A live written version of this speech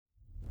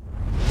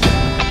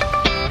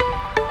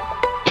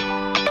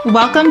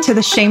Welcome to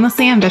the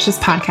Shamelessly Ambitious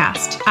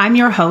podcast. I'm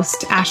your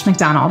host, Ash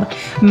McDonald,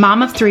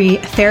 mom of three,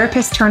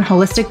 therapist turned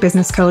holistic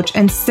business coach,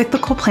 and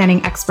cyclical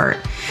planning expert.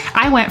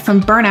 I went from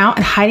burnout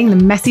and hiding the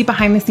messy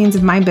behind the scenes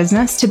of my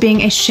business to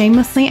being a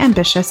shamelessly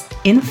ambitious,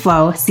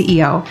 in-flow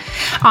CEO.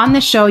 On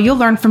this show, you'll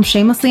learn from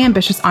shamelessly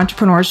ambitious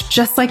entrepreneurs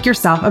just like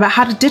yourself about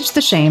how to ditch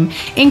the shame,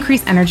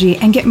 increase energy,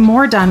 and get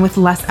more done with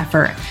less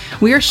effort.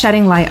 We are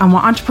shedding light on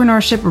what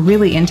entrepreneurship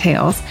really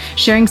entails,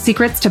 sharing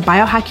secrets to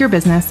biohack your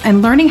business,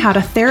 and learning how to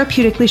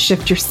therapeutically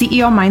shift your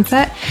CEO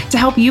mindset to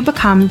help you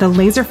become the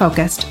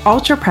laser-focused,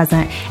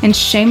 ultra-present, and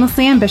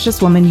shamelessly ambitious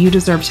woman you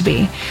deserve to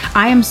be.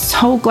 I am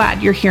so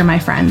glad you're here, my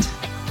friend.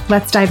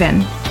 Let's dive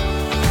in.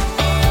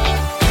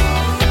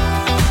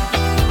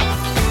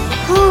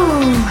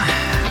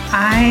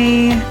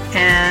 I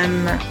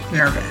am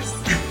nervous.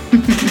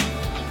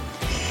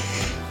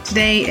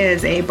 Today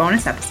is a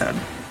bonus episode.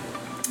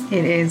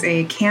 It is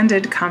a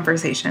candid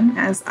conversation,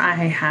 as I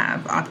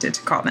have opted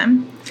to call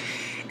them.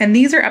 And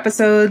these are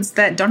episodes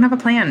that don't have a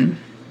plan.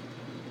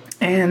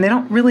 And they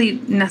don't really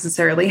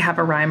necessarily have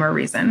a rhyme or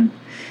reason.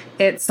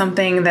 It's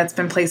something that's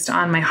been placed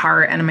on my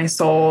heart and my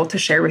soul to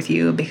share with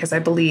you because I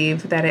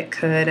believe that it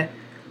could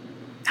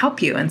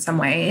help you in some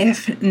way,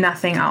 if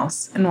nothing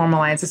else,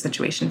 normalize the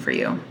situation for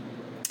you.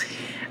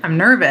 I'm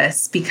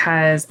nervous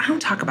because I don't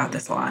talk about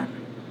this a lot.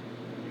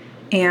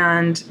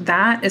 And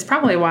that is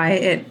probably why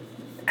it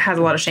has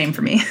a lot of shame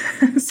for me.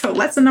 So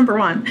lesson number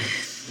one,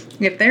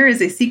 if there is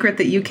a secret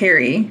that you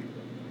carry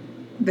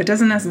that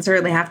doesn't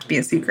necessarily have to be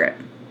a secret,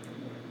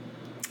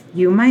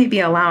 you might be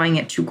allowing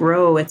it to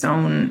grow its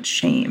own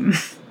shame.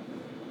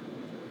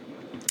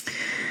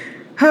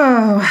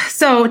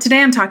 So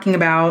today I'm talking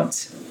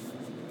about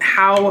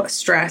how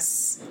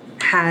stress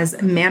has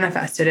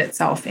manifested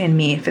itself in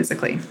me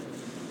physically.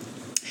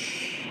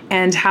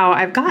 And how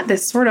I've got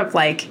this sort of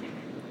like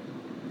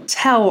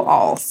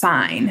tell-all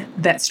sign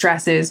that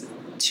stress is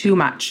too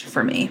much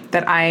for me,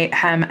 that I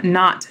am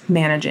not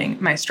managing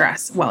my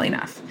stress well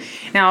enough.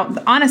 Now,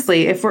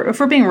 honestly, if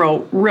we're being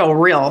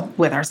real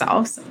with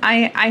ourselves,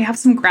 I have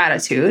some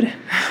gratitude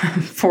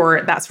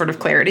for that sort of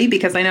clarity,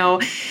 because I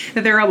know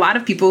that there are a lot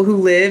of people who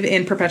live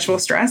in perpetual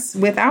stress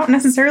without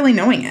necessarily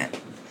knowing it,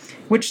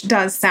 which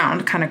does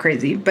sound kind of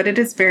crazy, but it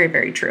is very,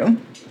 very true.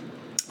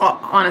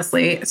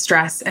 Honestly,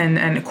 stress and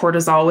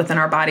cortisol within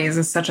our bodies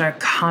is such a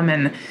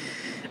common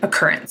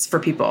occurrence for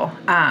people.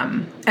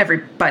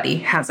 Everybody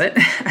has it,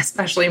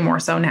 especially more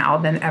so now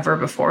than ever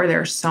before. There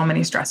are so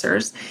many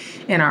stressors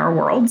in our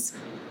worlds.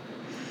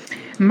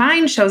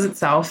 Mine shows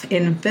itself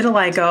in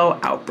vitiligo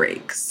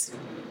outbreaks.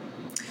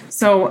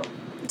 So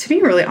to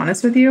be really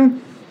honest with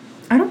you,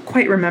 I don't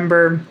quite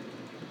remember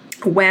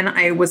when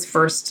I was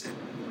first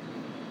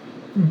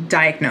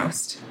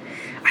diagnosed.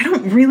 I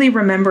don't really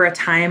remember a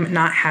time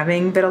not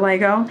having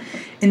vitiligo,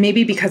 and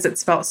maybe because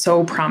it's felt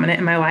so prominent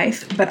in my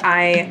life, but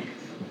I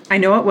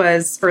know it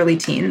was early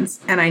teens,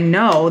 and I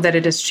know that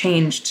it has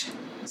changed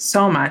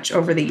so much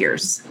over the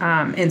years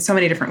in so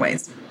many different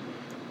ways.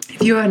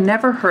 If you have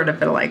never heard of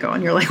vitiligo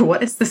and you're like,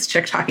 what is this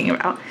chick talking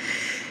about?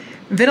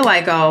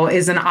 Vitiligo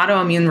is an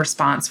autoimmune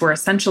response where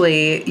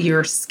essentially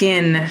your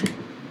skin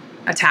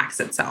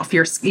attacks itself.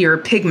 Your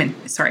pigment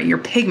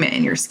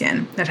in your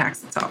skin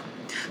attacks itself.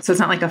 So it's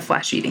not like a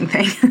flesh-eating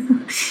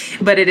thing,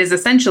 but it is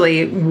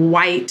essentially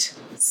white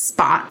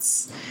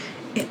spots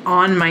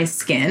on my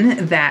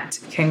skin that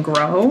can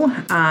grow,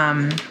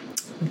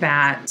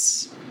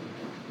 that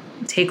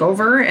take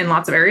over in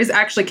lots of areas,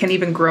 actually can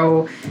even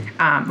grow,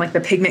 like the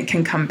pigment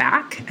can come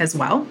back as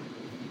well.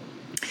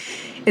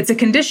 It's a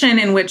condition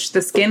in which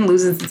the skin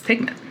loses its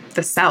pigment,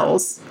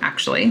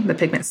 the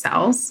pigment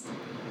cells,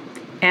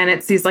 and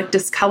it's these like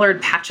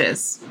discolored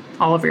patches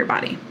all over your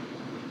body.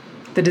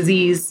 The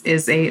disease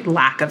is a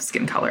lack of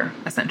skin color,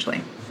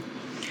 essentially.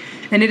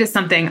 And it is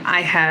something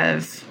I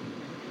have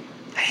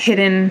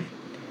hidden,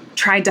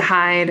 tried to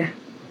hide,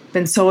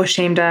 been so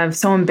ashamed of,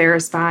 so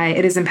embarrassed by.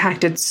 It has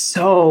impacted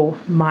so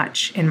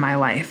much in my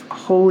life.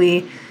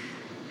 Holy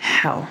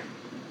hell.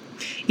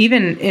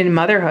 Even in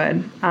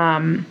motherhood,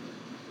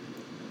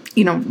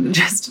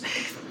 just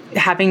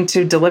having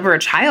to deliver a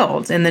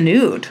child in the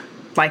nude.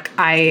 Like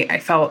I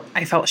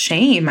felt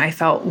shame. I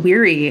felt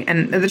weary.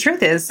 And the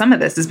truth is, some of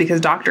this is because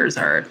doctors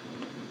are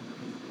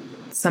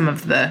some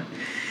of the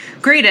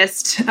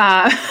greatest,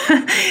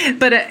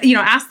 but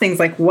ask things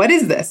like, what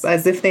is this?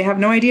 As if they have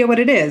no idea what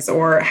it is,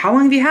 or how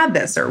long have you had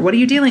this, or what are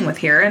you dealing with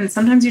here? And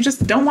sometimes you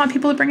just don't want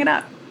people to bring it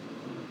up,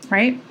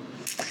 right?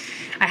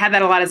 I had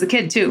that a lot as a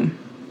kid too,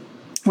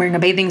 wearing a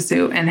bathing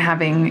suit and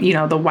having,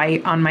 the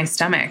white on my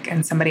stomach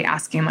and somebody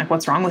asking like,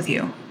 what's wrong with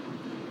you?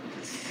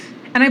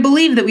 And I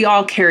believe that we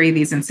all carry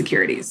these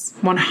insecurities.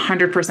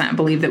 100%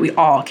 believe that we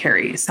all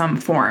carry some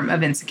form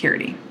of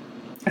insecurity,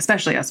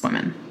 especially us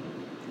women.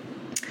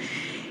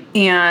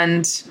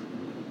 And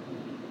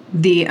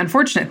the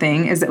unfortunate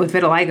thing is that with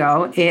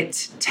vitiligo,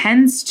 it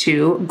tends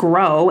to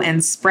grow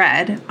and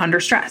spread under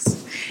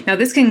stress. Now,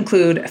 this can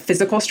include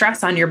physical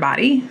stress on your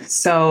body.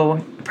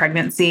 So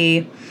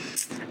pregnancy,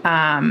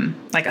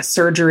 like a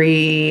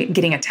surgery,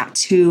 getting a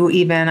tattoo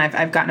even.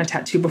 I've gotten a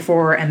tattoo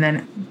before, and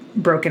then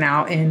broken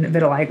out in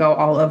vitiligo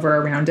all over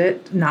around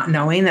it, not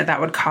knowing that that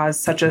would cause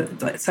such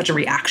a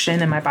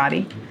reaction in my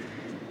body.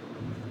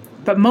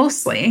 But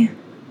mostly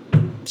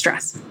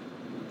stress.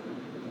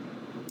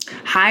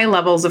 High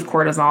levels of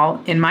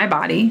cortisol in my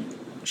body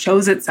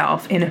shows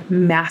itself in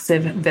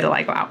massive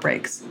vitiligo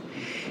outbreaks.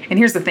 And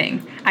here's the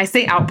thing. I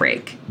say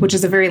outbreak, which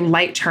is a very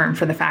light term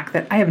for the fact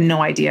that I have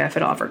no idea if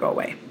it'll ever go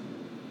away.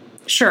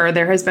 Sure,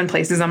 there has been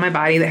places on my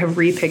body that have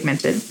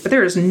repigmented, but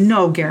there is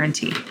no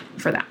guarantee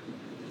for that.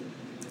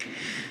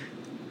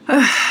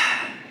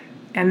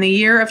 And the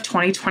year of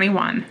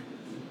 2021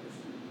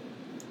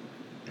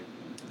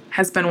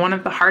 has been one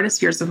of the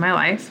hardest years of my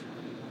life.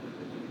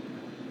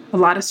 A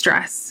lot of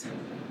stress,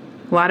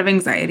 a lot of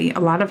anxiety, a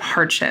lot of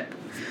hardship,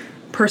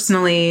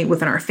 personally,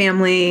 within our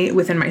family,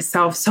 within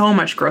myself, so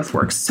much growth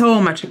work,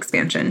 so much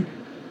expansion.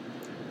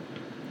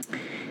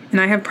 And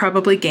I have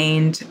probably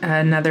gained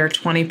another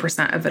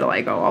 20% of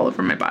vitiligo all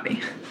over my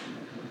body.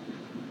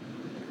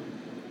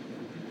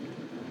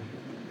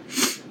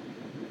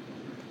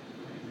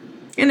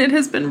 And it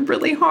has been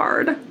really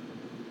hard.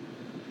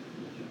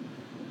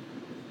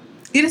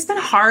 It has been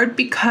hard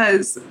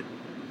because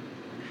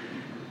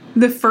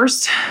the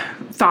first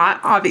thought,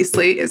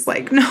 obviously, is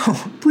like, no,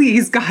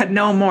 please, God,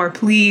 no more,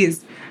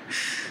 please.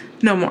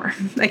 No more.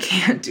 I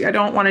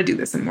don't want to do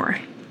this anymore.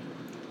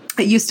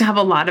 I used to have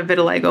a lot of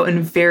vitiligo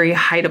in very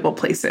hideable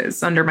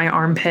places, under my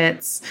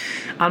armpits,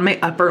 on my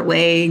upper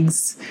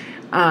legs,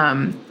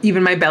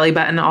 even my belly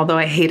button. Although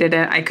I hated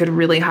it, I could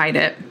really hide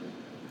it.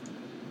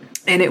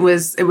 And it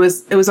was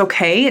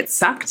okay. It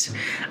sucked.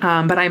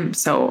 But I'm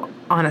so,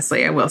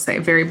 honestly, I will say,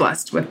 very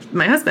blessed with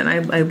my husband.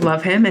 I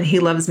love him and he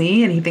loves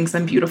me and he thinks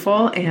I'm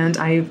beautiful. And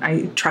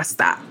I trust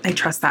that. I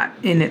trust that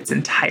in its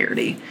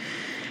entirety.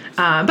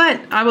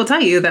 But I will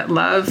tell you that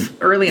love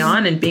early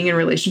on and being in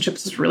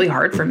relationships was really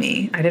hard for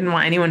me. I didn't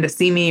want anyone to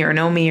see me or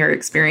know me or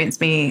experience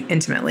me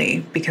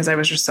intimately because I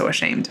was just so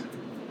ashamed.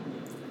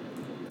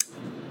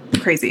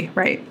 Crazy,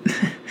 right?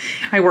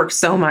 I worked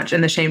so much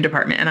in the shame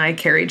department and I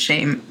carried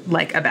shame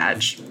like a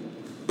badge,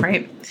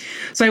 right?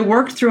 So I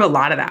worked through a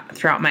lot of that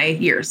throughout my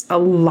years, a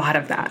lot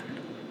of that.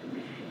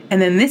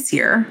 And then this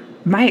year,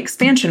 my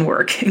expansion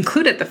work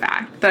included the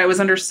fact that I was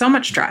under so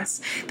much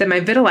stress that my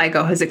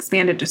vitiligo has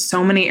expanded to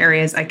so many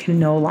areas I can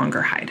no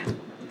longer hide.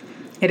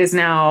 It is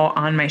now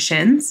on my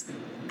shins,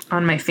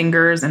 on my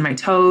fingers and my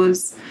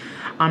toes,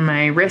 on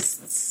my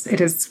wrists. It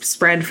has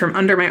spread from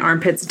under my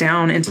armpits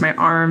down into my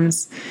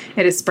arms.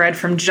 It has spread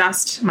from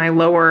just my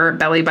lower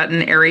belly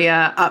button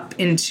area up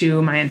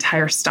into my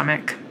entire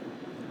stomach.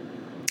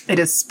 It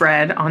has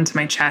spread onto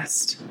my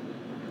chest.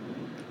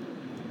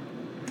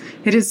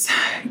 It has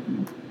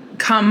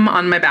come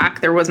on my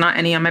back. There was not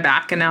any on my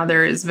back, and now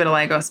there is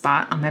vitiligo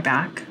spot on my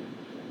back.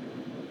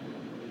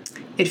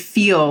 It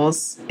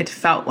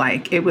felt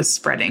like it was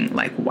spreading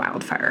like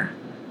wildfire.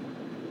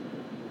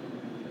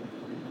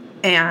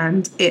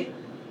 And it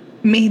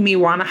made me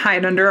want to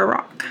hide under a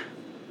rock.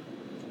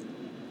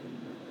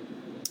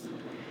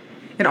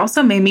 It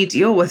also made me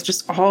deal with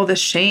just all the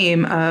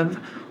shame of,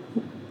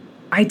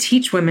 I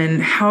teach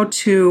women how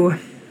to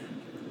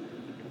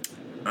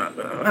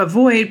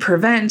avoid,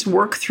 prevent,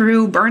 work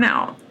through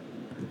burnout.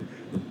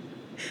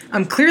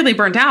 I'm clearly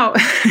burnt out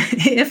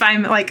if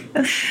I'm like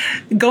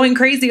going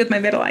crazy with my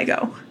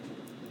vitiligo.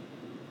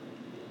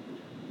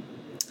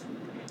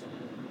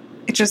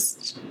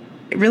 It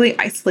really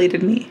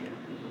isolated me.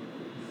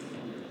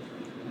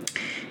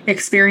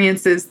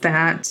 Experiences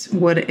that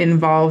would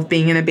involve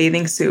being in a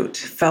bathing suit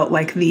felt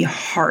like the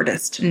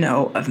hardest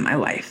no of my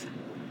life.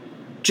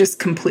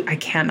 I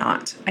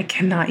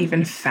cannot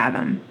even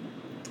fathom.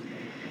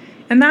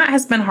 And that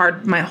has been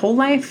hard my whole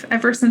life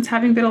ever since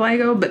having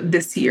vitiligo. But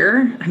this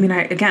year, I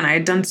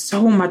had done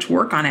so much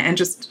work on it and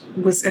just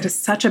was at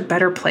such a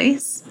better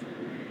place.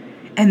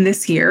 And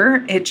this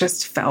year, it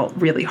just felt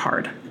really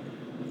hard.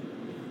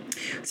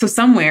 So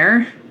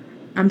somewhere,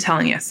 I'm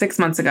telling you, 6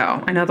 months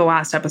ago, I know the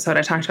last episode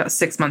I talked about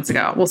 6 months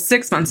ago. Well,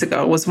 6 months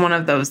ago was one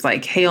of those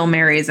like Hail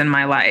Marys in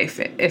my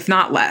life, if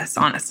not less,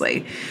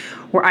 honestly,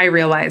 where I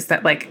realized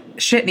that like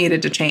shit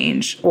needed to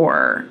change,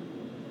 or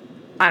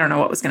I don't know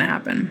what was going to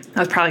happen. I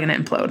was probably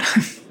going to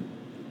implode.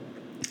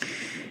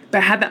 But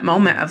I had that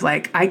moment of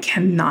like, I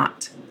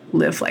cannot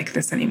live like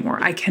this anymore.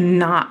 I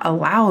cannot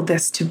allow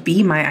this to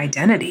be my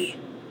identity.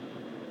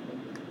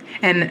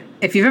 And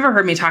if you've ever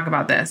heard me talk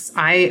about this,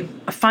 I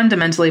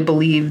fundamentally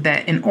believe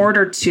that in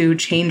order to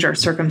change our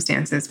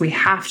circumstances, we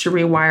have to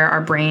rewire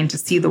our brain to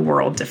see the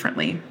world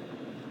differently.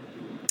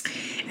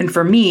 And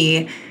for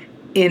me,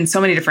 in so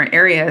many different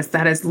areas,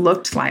 that has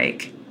looked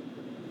like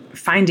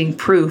finding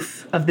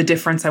proof of the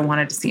difference I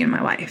wanted to see in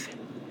my life.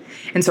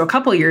 And so a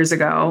couple of years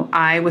ago,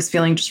 I was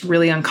feeling just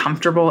really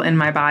uncomfortable in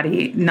my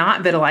body,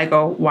 not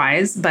vitiligo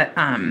wise, but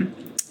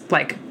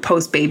like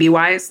post-baby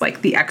wise,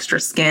 like the extra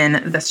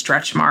skin, the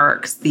stretch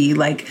marks, the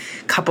like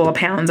couple of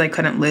pounds I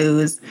couldn't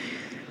lose.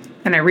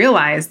 And I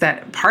realized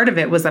that part of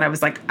it was that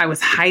I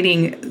was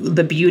hiding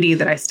the beauty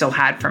that I still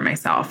had for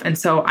myself. And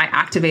so I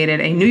activated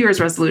a New Year's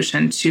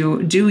resolution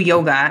to do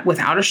yoga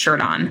without a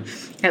shirt on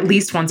at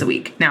least once a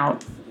week. Now,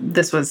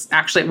 this was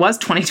actually, it was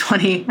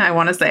 2020, I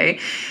want to say.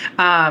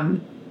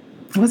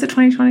 Was it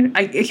 2020?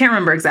 I can't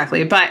remember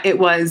exactly, but it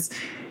was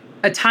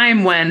a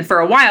time when for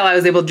a while I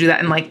was able to do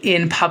that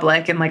in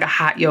public in like a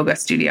hot yoga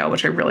studio,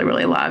 which I really,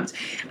 really loved.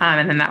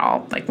 And then that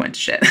all like went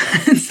to shit.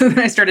 So then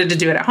I started to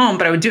do it at home,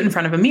 but I would do it in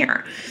front of a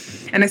mirror.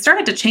 And I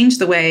started to change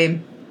the way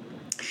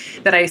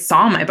that I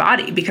saw my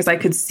body, because I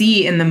could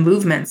see in the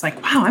movements like,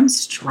 wow, I'm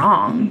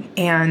strong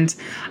and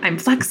I'm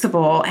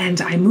flexible and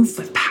I move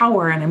with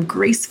power and I'm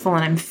graceful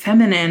and I'm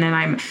feminine and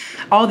I'm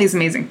all these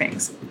amazing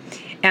things.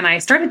 And I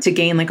started to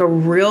gain like a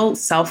real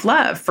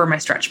self-love for my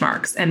stretch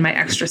marks and my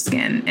extra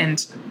skin and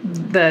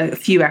the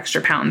few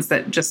extra pounds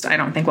that just, I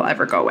don't think will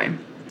ever go away.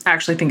 I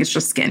actually think it's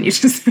just skin.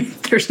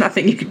 There's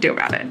nothing you can do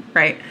about it,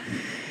 right?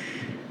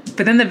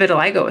 But then the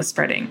vitiligo was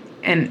spreading.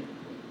 And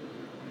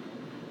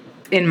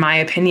in my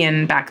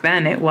opinion, back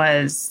then,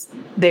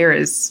 there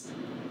is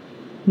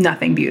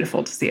nothing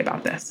beautiful to see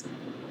about this.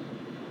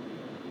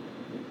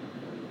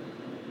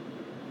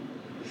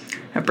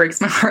 That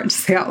breaks my heart to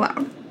say out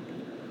loud.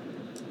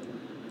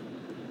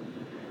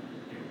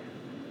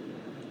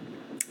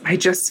 I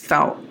just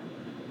felt,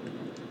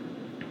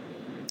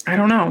 I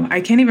don't know,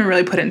 I can't even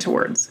really put it into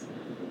words.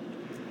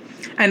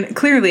 And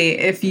clearly,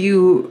 if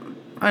you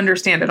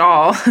understand it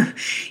all,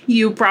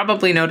 you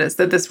probably notice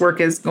that this work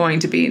is going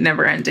to be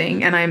never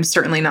ending. And I'm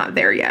certainly not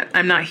there yet.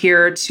 I'm not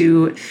here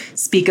to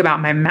speak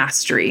about my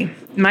mastery.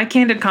 My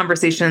candid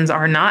conversations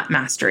are not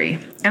mastery.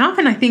 And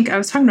often I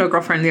was talking to a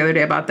girlfriend the other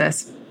day about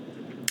this,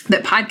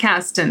 that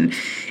podcast and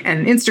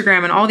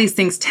Instagram and all these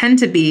things tend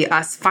to be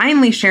us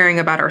finally sharing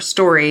about our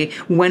story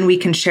when we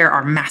can share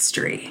our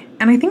mastery.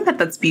 And I think that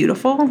that's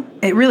beautiful.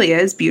 It really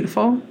is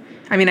beautiful.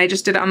 I mean, I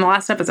just did it on the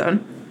last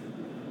episode.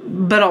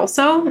 But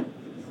also,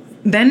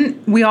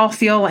 then we all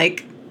feel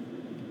like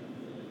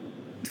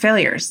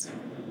failures.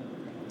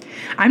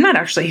 I'm not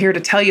actually here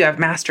to tell you I've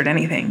mastered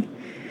anything.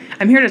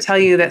 I'm here to tell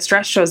you that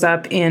stress shows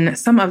up in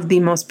some of the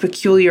most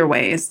peculiar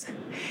ways.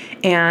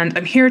 And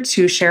I'm here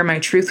to share my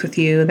truth with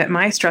you that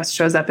my stress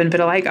shows up in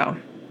vitiligo.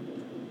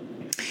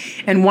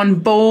 And one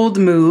bold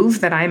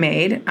move that I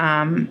made,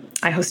 I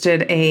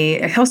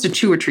hosted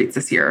 2 retreats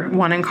this year,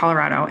 one in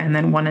Colorado and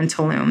then one in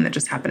Tulum that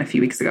just happened a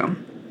few weeks ago.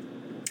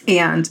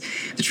 And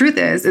the truth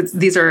is,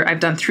 I've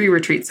done 3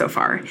 retreats so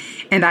far,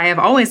 and I have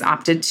always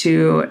opted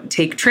to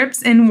take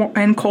trips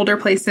in colder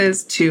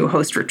places, to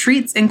host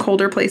retreats in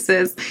colder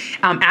places,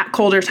 at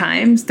colder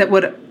times that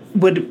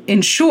would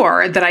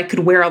ensure that I could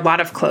wear a lot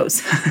of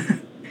clothes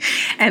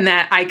and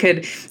that I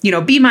could,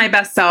 be my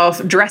best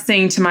self,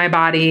 dressing to my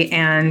body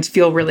and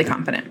feel really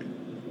confident.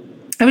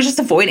 I was just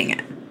avoiding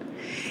it.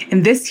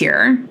 And this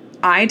year,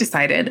 I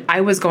decided I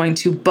was going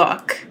to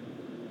book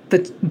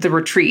the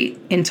retreat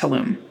in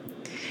Tulum.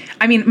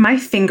 I mean, my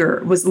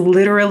finger was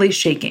literally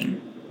shaking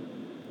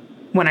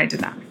when I did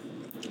that,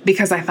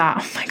 because I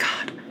thought, oh my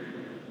God,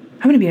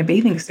 I'm going to be in a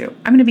bathing suit.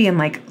 I'm going to be in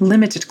like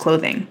limited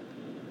clothing,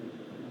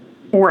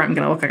 or I'm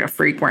going to look like a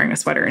freak wearing a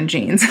sweater and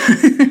jeans,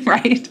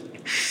 right?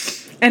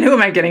 And who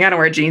am I kidding? I don't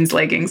wear jeans,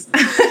 leggings.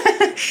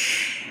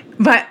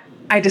 But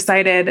I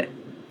decided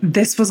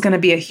this was going to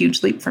be a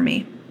huge leap for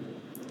me.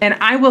 And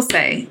I will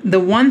say, the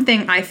one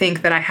thing I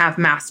think that I have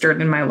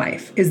mastered in my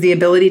life is the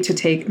ability to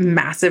take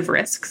massive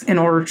risks in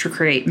order to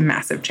create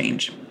massive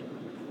change.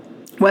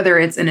 Whether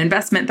it's an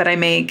investment that I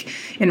make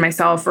in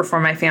myself or for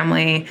my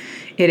family,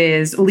 it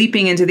is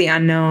leaping into the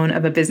unknown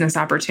of a business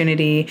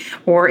opportunity,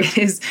 or it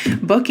is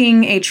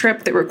booking a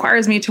trip that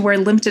requires me to wear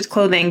limited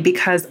clothing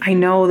because I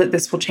know that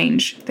this will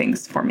change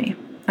things for me.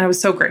 I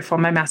was so grateful.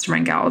 My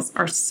mastermind gals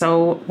are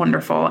so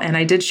wonderful. And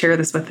I did share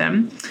this with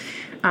them.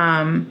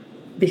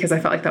 Because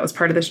I felt like that was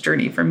part of this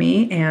journey for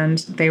me. And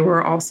they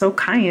were also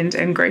kind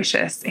and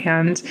gracious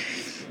and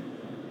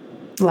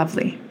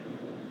lovely,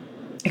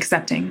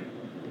 accepting.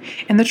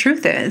 And the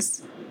truth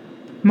is,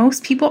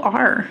 most people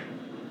are.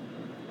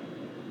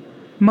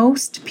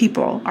 Most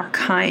people are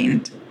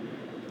kind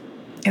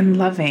and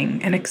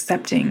loving and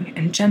accepting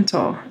and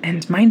gentle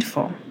and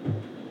mindful.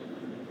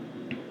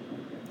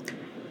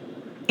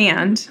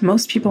 And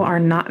most people are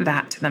not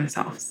that to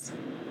themselves.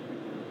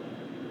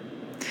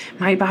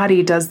 My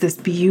body does this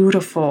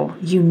beautiful,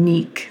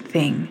 unique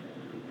thing.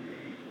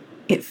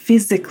 It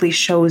physically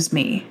shows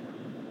me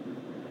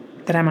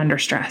that I'm under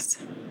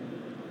stress.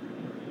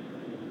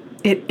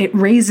 It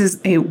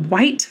raises a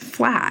white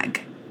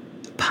flag,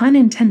 pun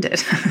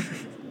intended,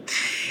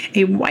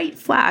 a white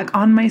flag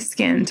on my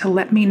skin to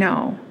let me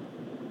know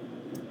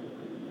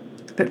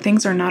that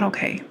things are not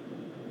okay.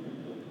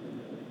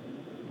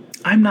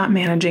 I'm not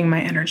managing my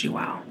energy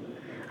well.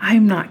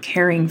 I'm not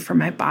caring for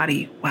my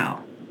body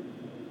well.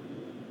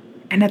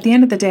 And at the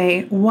end of the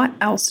day, what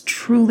else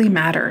truly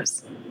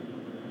matters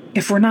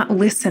if we're not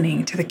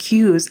listening to the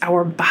cues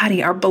our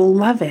body, our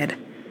beloved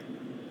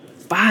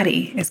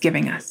body, is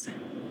giving us?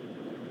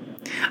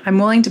 I'm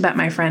willing to bet,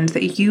 my friend,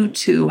 that you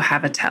too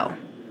have a tell.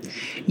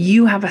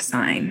 You have a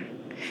sign.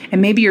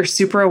 And maybe you're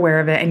super aware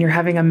of it and you're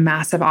having a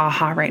massive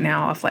aha right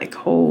now of like,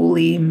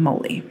 holy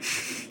moly.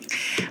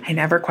 I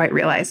never quite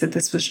realized that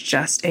this was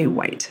just a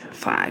white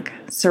flag.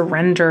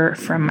 Surrender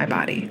from my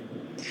body.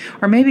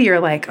 Or maybe you're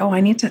like, oh,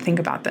 I need to think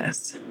about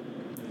this.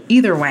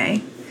 Either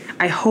way,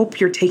 I hope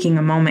you're taking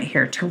a moment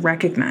here to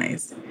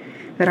recognize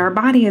that our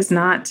body is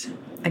not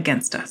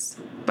against us,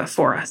 but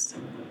for us.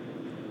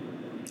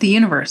 The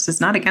universe is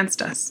not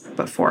against us,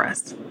 but for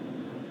us.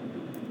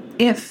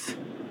 If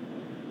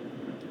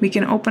we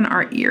can open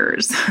our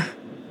ears,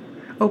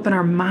 open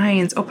our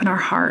minds, open our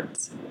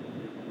hearts.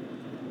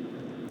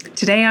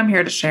 Today, I'm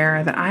here to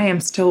share that I am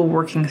still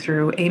working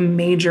through a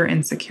major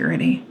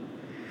insecurity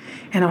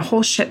and a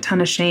whole shit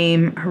ton of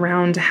shame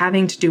around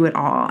having to do it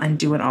all and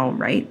do it all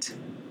right.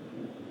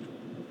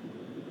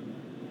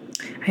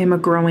 I am a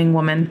growing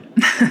woman.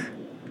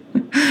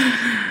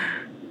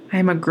 I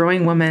am a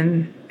growing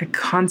woman, a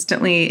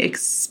constantly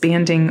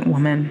expanding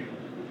woman,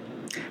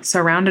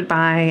 surrounded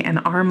by and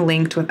arm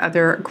linked with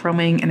other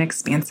growing and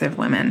expansive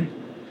women.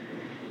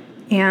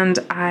 And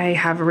I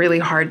have really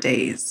hard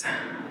days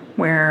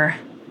where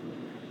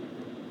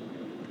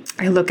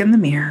I look in the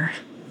mirror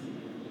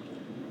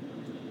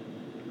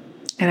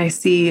and I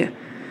see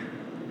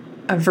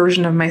a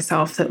version of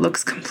myself that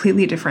looks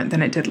completely different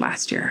than it did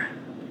last year.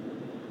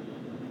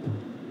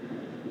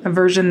 A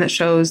version that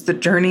shows the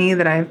journey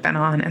that I've been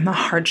on and the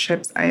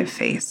hardships I have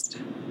faced.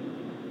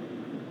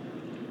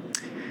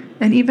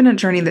 And even a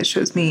journey that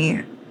shows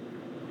me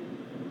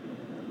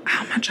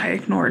how much I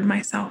ignored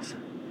myself.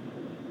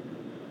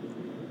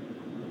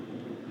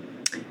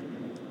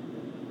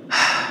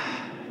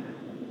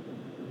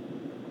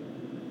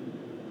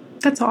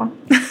 That's all.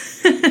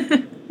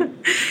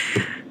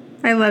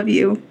 I love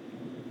you.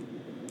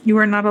 You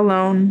are not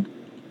alone.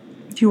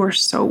 You are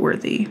so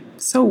worthy,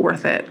 so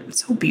worth it,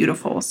 so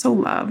beautiful, so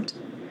loved.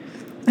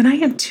 And I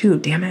am too,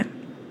 damn it.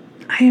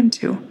 I am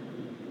too.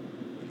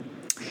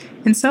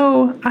 And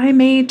so I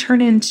may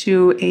turn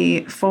into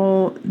a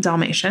full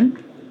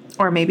Dalmatian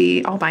or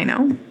maybe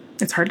albino.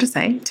 It's hard to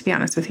say, to be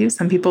honest with you.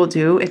 Some people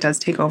do. It does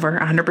take over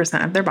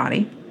 100% of their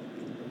body.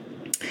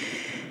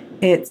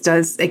 It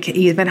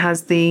even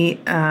has the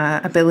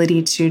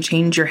ability to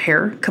change your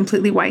hair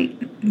completely white,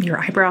 your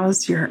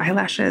eyebrows, your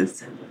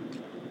eyelashes.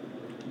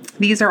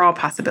 These are all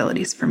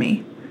possibilities for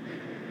me.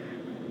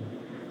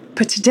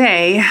 But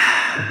today,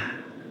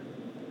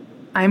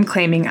 I'm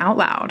claiming out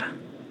loud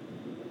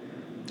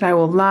that I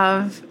will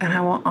love and I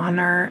will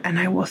honor and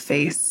I will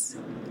face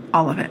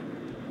all of it.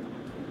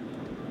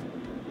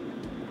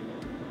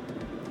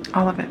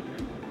 All of it.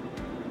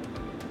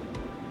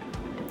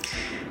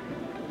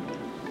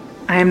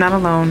 I am not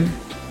alone,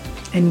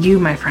 and you,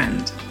 my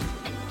friend,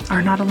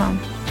 are not alone.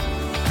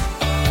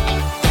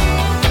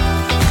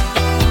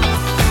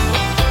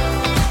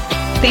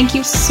 Thank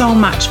you so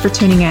much for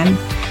tuning in.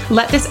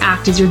 Let this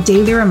act as your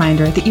daily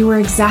reminder that you are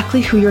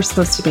exactly who you're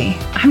supposed to be.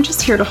 I'm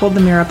just here to hold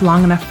the mirror up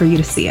long enough for you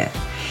to see it.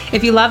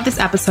 If you love this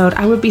episode,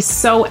 I would be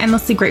so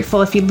endlessly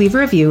grateful if you'd leave a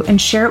review and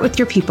share it with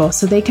your people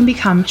so they can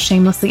become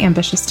shamelessly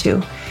ambitious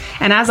too.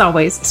 And as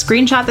always,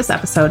 screenshot this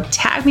episode,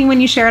 tag me when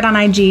you share it on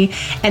IG,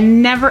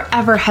 and never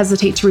ever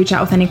hesitate to reach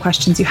out with any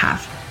questions you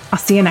have. I'll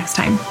see you next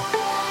time.